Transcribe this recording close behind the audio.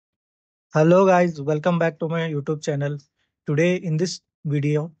Hello guys, welcome back to my YouTube channel. Today in this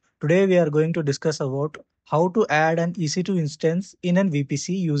video, today we are going to discuss about how to add an EC2 instance in an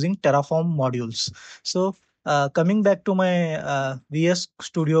VPC using Terraform modules. Coming back to my VS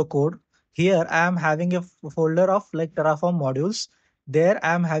Studio code, here I am having a folder of like Terraform modules. There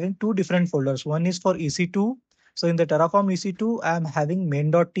I am having two different folders. One is for EC2. So in the Terraform EC2, I am having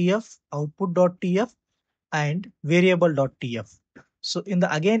main.tf, output.tf, and variable.tf. So in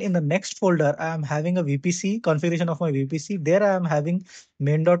the next folder, I am having a VPC configuration of my VPC. There I am having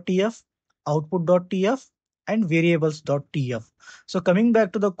main.tf, output.tf, and variables.tf. So coming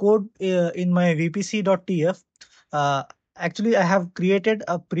back to the code in my vpc.tf, uh, actually I have created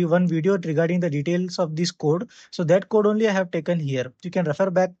a one video regarding the details of this code. So that code only I have taken here. You can refer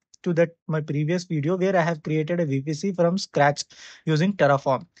back to that my previous video where I have created a VPC from scratch using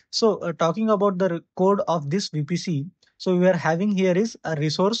Terraform. So talking about the code of this VPC, so we are having here is a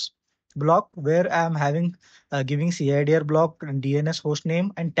resource block where I am having giving CIDR block and DNS host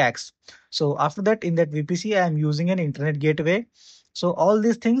name and tags. So after that in that VPC, I am using an internet gateway. So all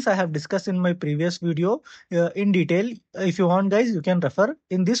these things I have discussed in my previous video in detail. If you want guys, you can refer.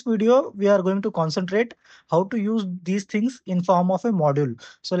 In this video, we are going to concentrate how to use these things in form of a module.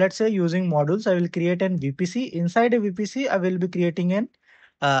 So let's say using modules, I will create an VPC. Inside a VPC, I will be creating an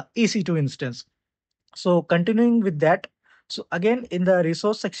EC2 instance. So continuing with that, so again in the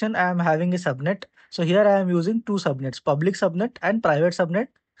resource section, I am having a subnet. So here I am using two subnets, public subnet and private subnet.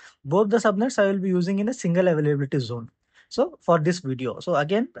 Both the subnets I will be using in a single availability zone. So for this video, so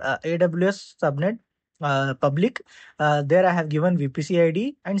again AWS subnet public, there I have given VPC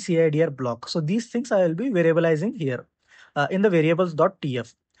ID and CIDR block. So these things I will be variabilizing here in the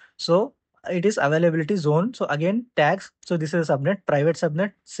variables.tf. So it is availability zone. So again tags. So this is a subnet, private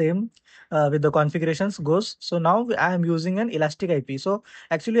subnet, same with the configurations goes. So now I am using an elastic IP. So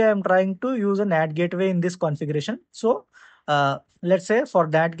actually I am trying to use a NAT gateway in this configuration. So let's say for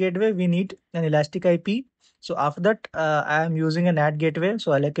that gateway we need an elastic IP. So after that I am using a NAT gateway.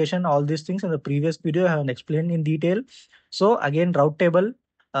 So allocation, all these things in the previous video I have explained in detail. So again route table,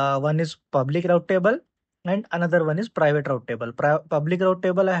 one is public route table and another one is private route table. Public route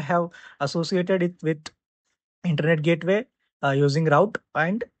table I have associated it with internet gateway using route,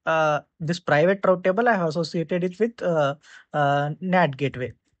 and this private route table I have associated it with NAT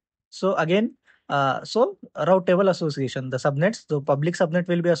gateway. So again, so route table association, the subnets, the public subnet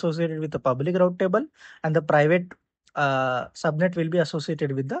will be associated with the public route table, and the private subnet will be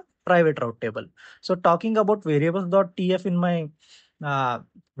associated with the private route table. So talking about variables.tf in my uh,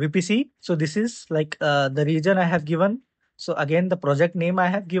 VPC, so this is like the region I have given. So again, the project name I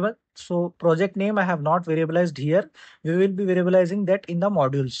have given. So project name I have not variabilized here. We will be variabilizing that in the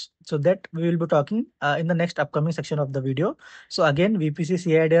modules. So that we will be talking in the next upcoming section of the video. So again, VPC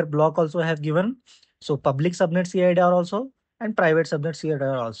CIDR block also I have given. So public subnet CIDR also and private subnet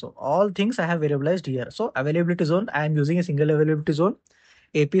CIDR also. All things I have variabilized here. So availability zone, I am using a single availability zone,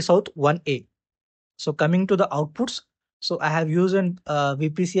 AP South 1A. So coming to the outputs, so I have used an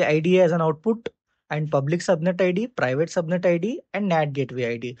VPC ID as an output and public subnet ID, private subnet ID, and NAT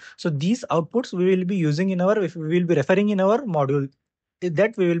gateway ID. So these outputs we will be using in our, if we will be referring in our module,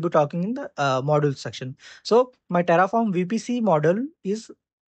 that we will be talking in the module section. So my Terraform VPC model is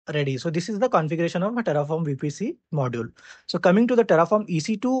ready. So this is the configuration of a Terraform VPC module. So coming to the Terraform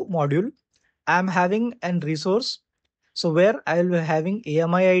EC2 module, I am having an resource. So where I will be having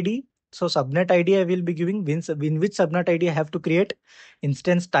AMI ID. So subnet ID I will be giving in which subnet ID I have to create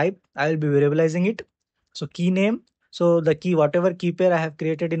instance type. I will be variabilizing it. So key name. So the key, whatever key pair I have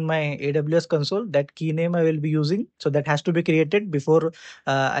created in my AWS console, that key name I will be using. So that has to be created before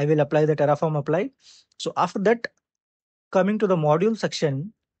I will apply the Terraform apply. So after that, coming to the module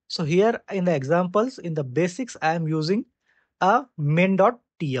section. So here in the examples, in the basics, I am using a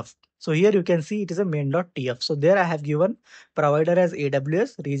main.tf. So here you can see it is a main.tf. So there I have given provider as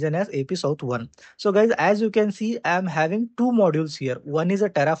AWS, region as AP South 1. So guys, as you can see, I am having two modules here. One is a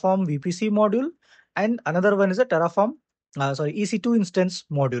Terraform VPC module and another one is a Terraform, EC2 instance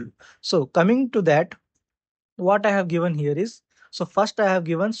module. So coming to that, what I have given here is, so first I have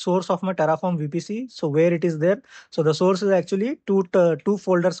given source of my Terraform VPC. So where it is there. So the source is actually two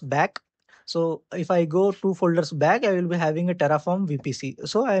folders back. So if I go two folders back, I will be having a Terraform VPC.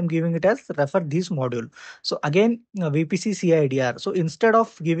 So I am giving it as refer this module. So again, VPC CIDR. So instead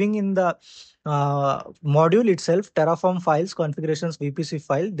of giving in the module itself, Terraform files, configurations, VPC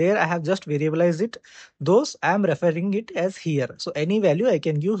file, there I have just variabilized it. Those I am referring it as here. So any value I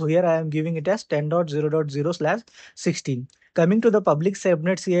can give here, I am giving it as 10.0.0/16. Coming to the public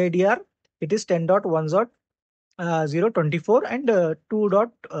subnet CIDR, it is 10.1.0 0.24 and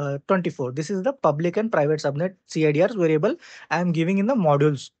 2.24. This is the public and private subnet CIDRs variable I am giving in the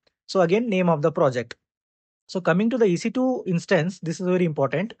modules. So again, name of the project. So coming to the EC2 instance, this is very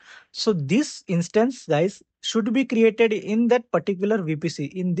important. So this instance, guys, should be created in that particular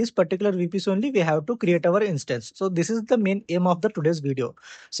VPC. In this particular VPC only, we have to create our instance. So this is the main aim of the today's video.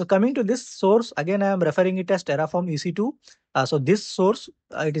 So coming to this source, again, I am referring it as Terraform EC2. So this source,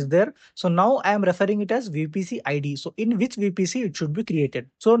 it is there. So now I am referring it as VPC ID. So in which VPC it should be created.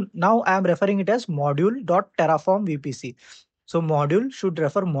 So now I am referring it as module.terraform VPC. So module should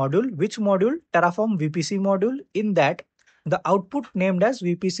refer module. Which module? Terraform VPC module. In that, the output named as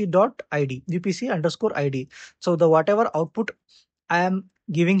VPC.id, VPC underscore ID. So the whatever output I am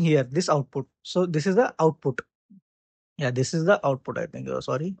giving here, this output. So this is the output. Yeah, this is the output. I think.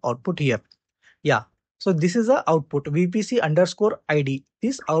 Sorry, output here. Yeah. So this is the output VPC underscore ID.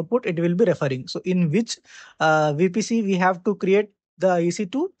 This output it will be referring. So in which VPC we have to create the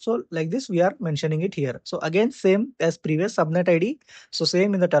EC2. So like this we are mentioning it here. So again same as previous subnet ID. So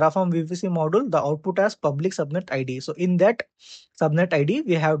same in the Terraform VPC module, the output as public subnet ID. So in that subnet ID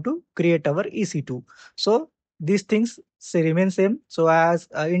we have to create our EC2. So these things remain same. So as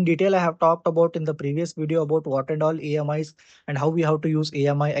in detail I have talked about in the previous video about what and all AMIs and how we have to use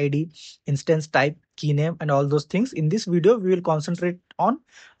AMI ID, instance type, key name and all those things. In this video we will concentrate on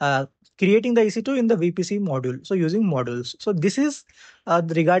creating the EC2 in the VPC module. So using modules. So this is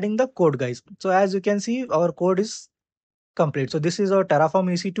regarding the code, guys. So as you can see, our code is complete. So this is our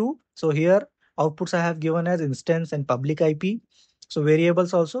Terraform EC2. So here outputs I have given as instance and public IP. So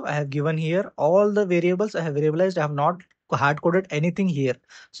variables also I have given here. All the variables I have variabilized. I have not hard coded anything here.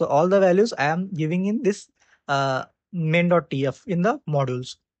 So all the values I am giving in this main.tf in the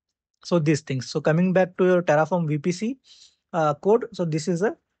modules. So these things. So coming back to your Terraform VPC code. So this is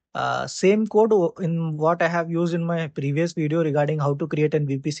a same code in what I have used in my previous video regarding how to create an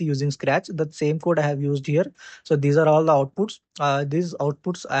VPC using Scratch. That same code I have used here. So these are all the outputs. These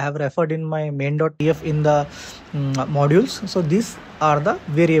outputs I have referred in my main.tf in the modules. So these are the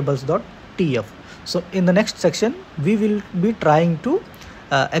variables.tf. So in the next section, we will be trying to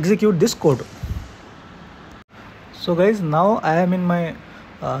execute this code. So guys, now I am in my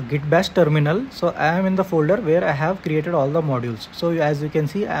git bash terminal. So I am in the folder where I have created all the modules. So as you can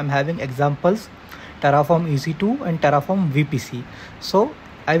see, I am having examples, Terraform EC2 and Terraform VPC. So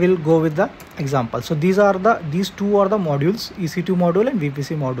I will go with the example. So these two are the modules, EC2 module and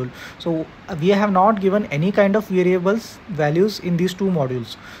VPC module. So we have not given any kind of variables values in these two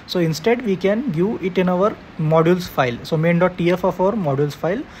modules. So instead we can give it in our modules file. So main.tf of our modules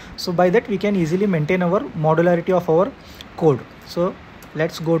file. So by that we can easily maintain our modularity of our code. So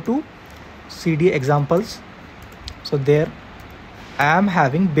let's go to cd examples. So there I am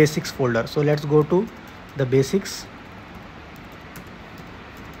having basics folder. So let's go to the basics.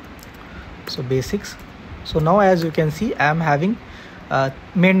 So basics. So now as you can see, I am having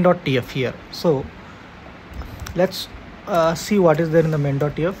main.tf here. So let's see what is there in the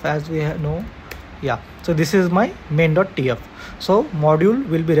main.tf. As we know, yeah, so this is my main.tf. So module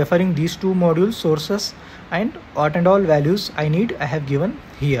will be referring these two modules, sources and what and all values I need I have given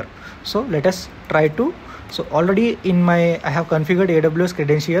here. So let us try to. So already in my I have configured AWS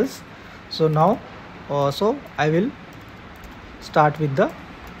credentials. So now also I will start with the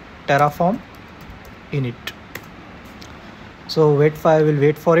Terraform init. So I will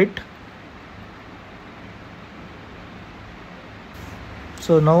wait for it.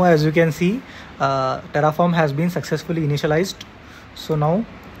 So now as you can see, Terraform has been successfully initialized. So now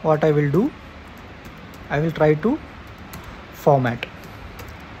what I will do, I will try to format.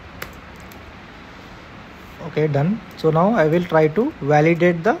 Okay, done. So now I will try to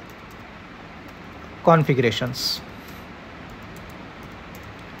validate the configurations.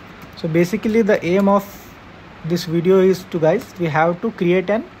 So basically the aim of this video is to, guys, we have to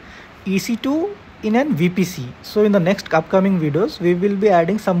create an EC2 in an VPC. So in the next upcoming videos, we will be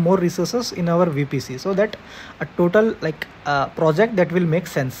adding some more resources in our VPC, so that a total project that will make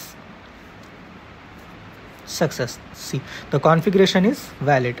sense. Success. See, the configuration is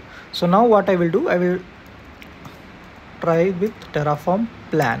valid. So now what I will do, I will try with Terraform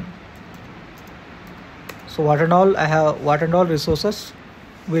plan. So what and all all resources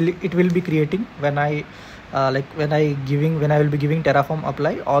will be creating when I when I will be giving Terraform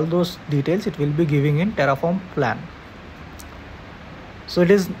apply, all those details it will be giving in Terraform plan. So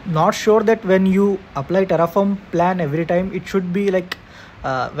it is not sure that when you apply Terraform plan every time it should be like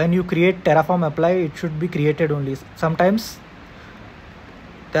when you create Terraform apply, it should be created only. Sometimes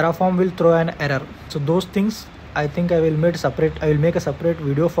Terraform will throw an error. So those things I think I will make a separate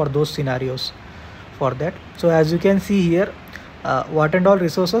video for those scenarios. for that. So as you can see here, what and all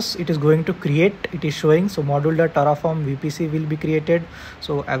resources it is going to create, it is showing. So modular Terraform VPC will be created.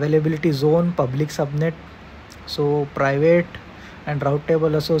 So availability zone, public subnet, so private and route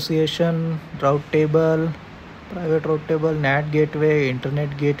table association, route table, private route table, NAT gateway,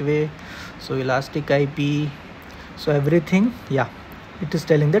 internet gateway, so elastic IP, so everything, yeah, it is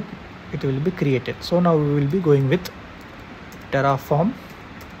telling that it will be created. So now we will be going with Terraform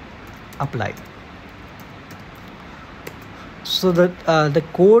apply. So the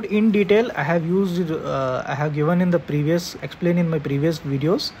code in detail I have used, I have given in the previous, explained in my previous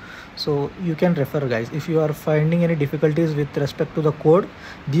videos, so you can refer guys if you are finding any difficulties with respect to the code.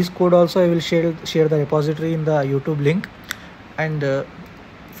 This code also I will share the repository in the YouTube link, and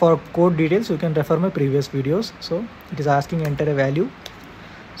for code details you can refer my previous videos. So it is asking enter a value,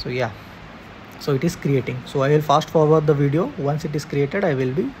 so yeah, so it is creating. So I will fast forward the video. Once it is created I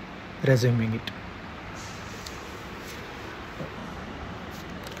will be resuming it.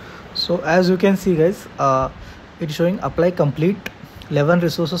 So as you can see guys, it is showing apply complete, 11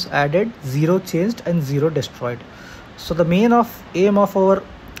 resources added, 0 changed and 0 destroyed. So the main aim of our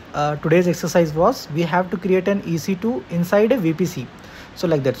today's exercise was we have to create an EC2 inside a VPC, so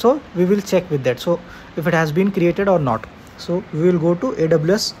like that. So we will check with that, so if it has been created or not. So we will go to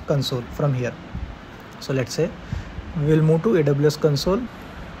AWS console from here. So let's say we will move to AWS console.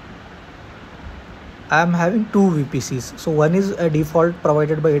 I am having two VPCs. So one is a default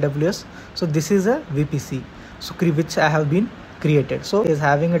provided by AWS. So this is a VPC, so which I have been created. So it is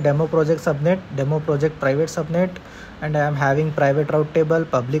having a demo project subnet, demo project private subnet, and I am having private route table,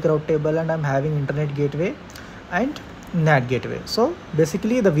 public route table, and I am having internet gateway and NAT gateway. So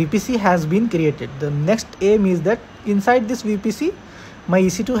basically the VPC has been created. The next aim is that inside this VPC my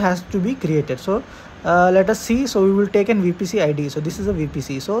EC2 has to be created. So let us see. So we will take an VPC ID. So this is a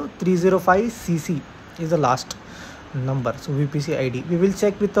VPC. So 305cc is the last number. So VPC ID, we will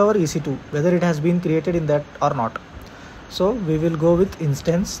check with our EC2 whether it has been created in that or not. So we will go with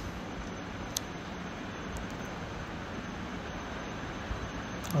instance.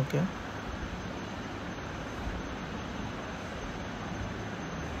 Okay.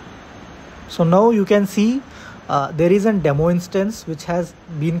 So now you can see there is a demo instance which has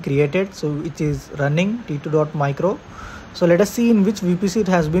been created. So it is running t2.micro. So let us see in which VPC it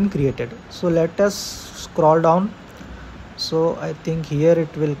has been created. So let us scroll down. So I think here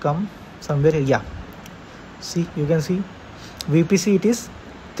it will come somewhere here. Yeah, see, you can see VPC, it is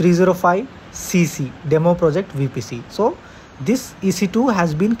 305cc demo project VPC. So this EC2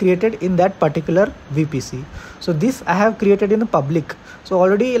 has been created in that particular VPC. So this I have created in the public. So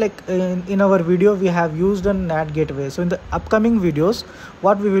already, like in our video we have used a NAT gateway. So in the upcoming videos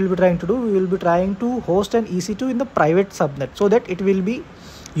what we will be trying to do, we will be trying to host an EC2 in the private subnet, so that it will be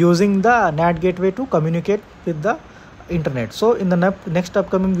using the NAT gateway to communicate with the internet. So in the next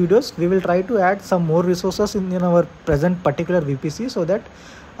upcoming videos we will try to add some more resources in our present particular VPC, so that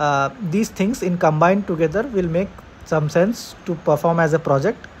these things in combined together will make some sense to perform as a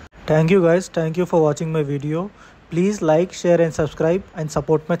project. Thank you guys, thank you for watching my video. Please like, share and subscribe and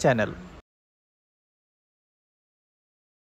support my channel.